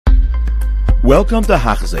Welcome to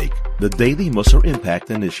Hachzik, the Daily Musar Impact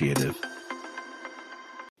Initiative.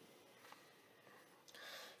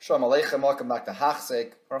 Shalom Aleichem, welcome back to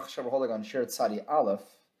Hachzik. Baruch Hashem, we're holding on Shir Tzadi Aleph.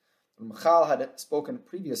 Michal had spoken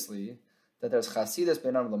previously that there's Chasidus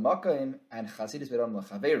Beinam L'Makayim and Chasidus Beinam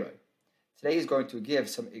L'Chaveroi. Today he's going to give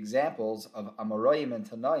some examples of Amoraim and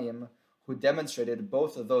Tanaim who demonstrated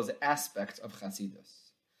both of those aspects of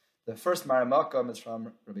Chasidus. The first Maramakam is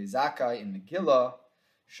from Rabbi Zakkai in Megillah.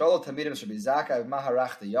 Shalo Tamidim Rabbi Zakkai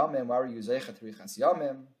Maharach the Yamim, why were you Zeicha Terichas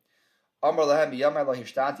Yamim? Amar Lahem B'Yamai Lo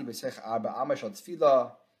Hishtanti B'Seich Arba Amash Al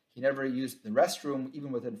Tefillah. He never used the restroom,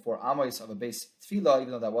 even within 4 amos of a base tefillah,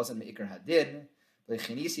 even though that wasn't Me'ikar Hadin.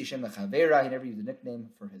 V'lechinisi Shem L'Chavera, he never used a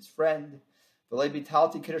nickname for his friend. V'lei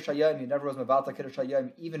Bitalti Kiddush Hayom, he never was Mevalta Kiddush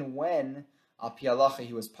Hayom, even when Al Pi Halacha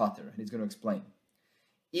he was Pater, and he's going to explain.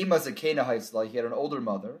 Ima Zakena Haitzla, he had an older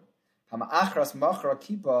mother. Hama'achras Machra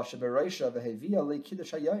Kippah Shebereisha V'Hevia Le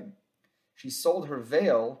Kiddush Hayom. She sold her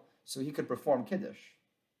veil so he could perform Kiddush.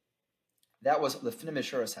 That was Lefnim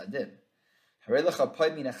Mishuras Hadin. She already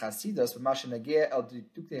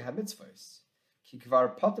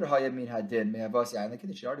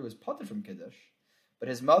was potter from Kiddush, but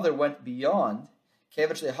his mother went beyond.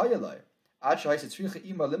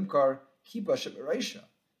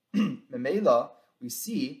 Memela, we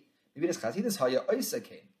see Midas Chasidus Haya Oisa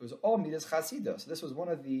came. It was all Midas Chasidus. So this was one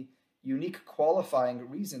of the unique qualifying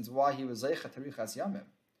reasons why he was Zeicha Terichas Yamim.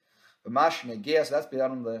 So that's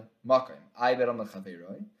B'Adam the Makayim. I B'Adam the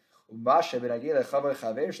Chaveroi.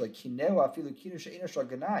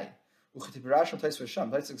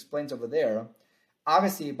 Taisa explains over there,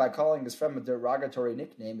 obviously by calling his friend a derogatory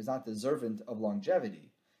nickname is not deserving of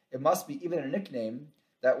longevity. It must be even a nickname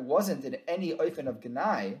that wasn't in any oifen of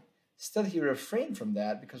Ganai. Still he refrained from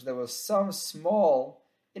that because there was some small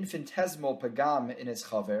infinitesimal pagam in his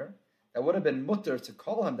chaver that would have been mutter to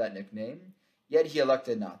call him that nickname, yet he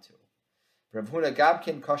elected not to. Rav Huna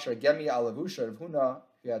Gabkin Kosher Gemi Alavusha, Rav Huna,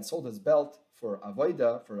 he had sold his belt for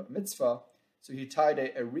avoida, for a mitzvah, so he tied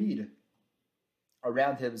a reed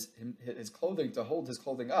around his clothing to hold his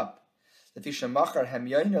clothing up. He wasn't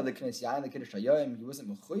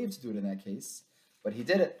mechuyev to do it in that case, but he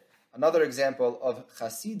did it. Another example of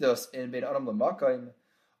chasidus in Bein Adam L'Makayim,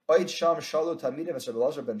 Oid Sham Shalu Tamidim as Rabbi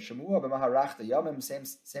Elazar ben Shamua b'Maharach the Yamim,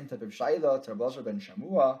 same type of shaila to Rabbi Elazar ben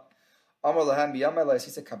Shamua. Amar Lahem b'Yamai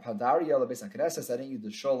La'asisa Kapadaria L'Beis HaKnesses, I didn't use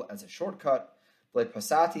the shul as a shortcut. Like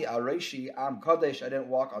Pasati Areshi Am Kadesh, I didn't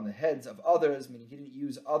walk on the heads of others, meaning he didn't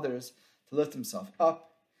use others to lift himself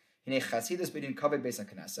up. He didn't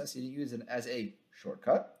use it as a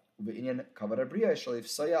shortcut.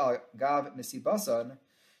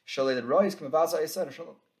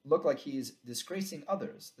 Look like he's disgracing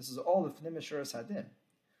others. This is all the Fnim Mishuras Hadin.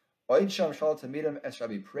 They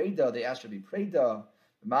asked Rabbi Preda,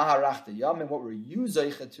 Maharach the Yamin, what were you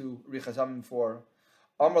Zeicha to Richas Yamim for?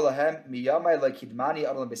 Amar Lahem miyamai like Kidmani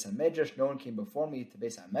Adon Beis HaMedrash. No one came before me to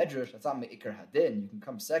Beis HaMedrash. That's not Me'ikar Hadin. You can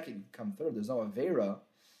come second, you can come third. There's no Avera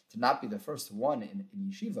to not be the first one in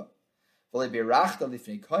Yeshiva. V'lei beirachta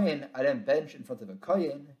lifnei koyin. I didn't bench in front of a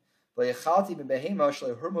koyin. V'lei yechalti b'behema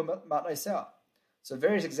shlei hurmu matnaisah. So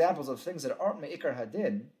various examples of things that aren't Me'ikar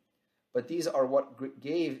Hadin, but these are what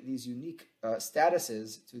gave these unique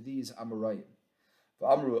statuses to these Amoraim.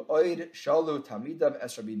 V'amru oid shalu tamidam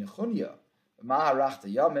es Rabbi Nechunya. Maharach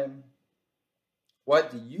the Yamim.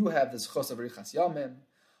 What do you have this chos of Richas Yamim?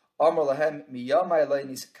 Amar Lahem miyamai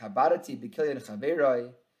leinis kabarati b'kilyan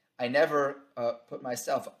chaverai. I never put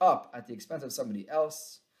myself up at the expense of somebody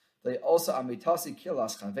else. They also amitasi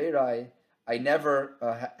kilas chaverai. I never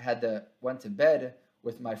went to bed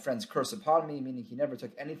with my friend's curse upon me, meaning he never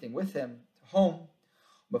took anything with him home.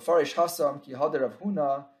 Mafarish hasam ki hader Rav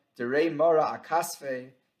Huna derei mara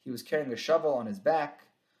akasve. He was carrying a shovel on his back.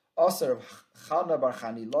 Also, Chana bar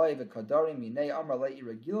Chaniloi v'Kadarim minei Amar Lei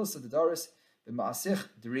RegilosAdaris v'Maasich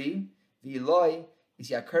Dri v'Iloi is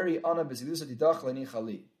Yakari Ana b'Zilusa Didach Leni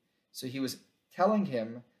Chali. So he was telling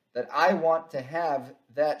him that I want to have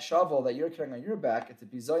that shovel that you're carrying on your back. It's a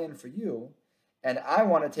bizayin for you, and I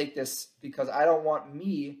want to take this because I don't want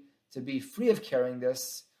me to be free of carrying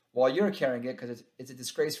this while you're carrying it because it's a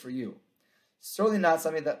disgrace for you. Certainly not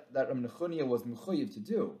something that Rabbi Nechunya was mechuyev to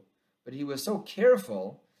do, but he was so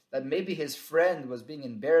careful that maybe his friend was being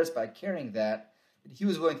embarrassed by carrying that he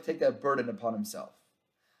was willing to take that burden upon himself.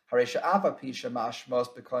 And he's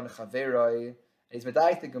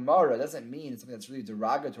medayik the Gemara doesn't mean something that's really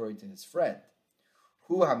derogatory to his friend.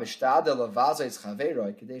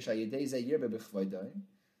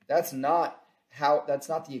 That's not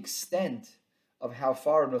the extent of how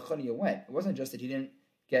far Nechunya went. It wasn't just that he didn't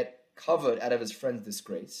get covered out of his friend's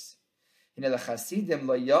disgrace.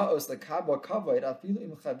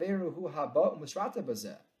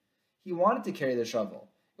 He wanted to carry the shovel.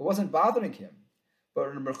 It wasn't bothering him.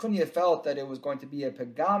 But Reb Chunya felt that it was going to be a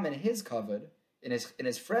pagam in his kavod, in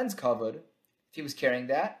his friend's kavod, if he was carrying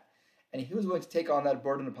that, and he was willing to take on that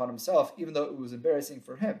burden upon himself, even though it was embarrassing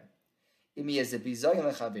for him.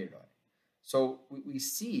 So we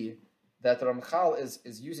see that the Ramchal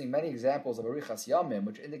is using many examples of Arichas Yamim,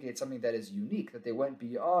 which indicates something that is unique, that they went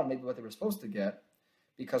beyond maybe what they were supposed to get,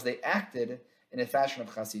 because they acted in a fashion of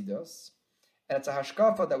Chasidus. And it's a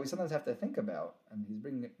hashkafa that we sometimes have to think about, and he's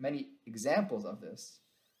bringing many examples of this,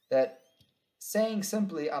 that saying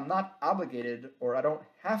simply, I'm not obligated, or I don't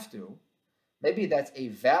have to, maybe that's a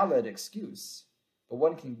valid excuse, but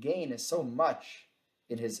one can gain so much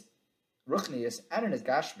in his ruchnius and in his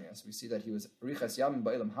gashmius. We see that he was Richas Yamim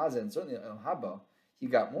Ba'ilam Hazeh, and certainly in Ilam Haba, he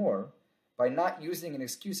got more, by not using an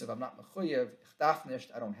excuse of, I'm not mechuyev, ichdaf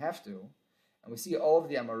nisht, I don't have to. And we see all of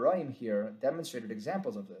the Amoraim here demonstrated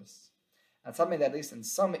examples of this. And something that at least in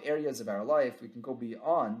some areas of our life we can go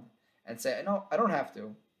beyond and say, no, I don't have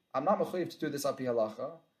to. I'm not mechuyev to do this api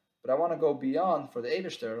halacha, but I want to go beyond for the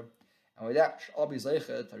Eibishter, and with that, I'll be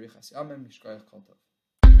zeichet Arichas Yamim Yishkoyach Kol Tov.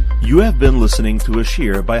 You have been listening to a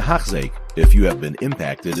shir by Hachzeik. If you have been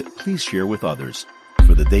impacted, please share with others.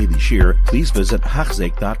 For the daily shir, please visit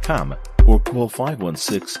Hachzeik.com or call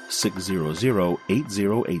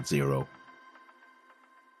 516-600-8080.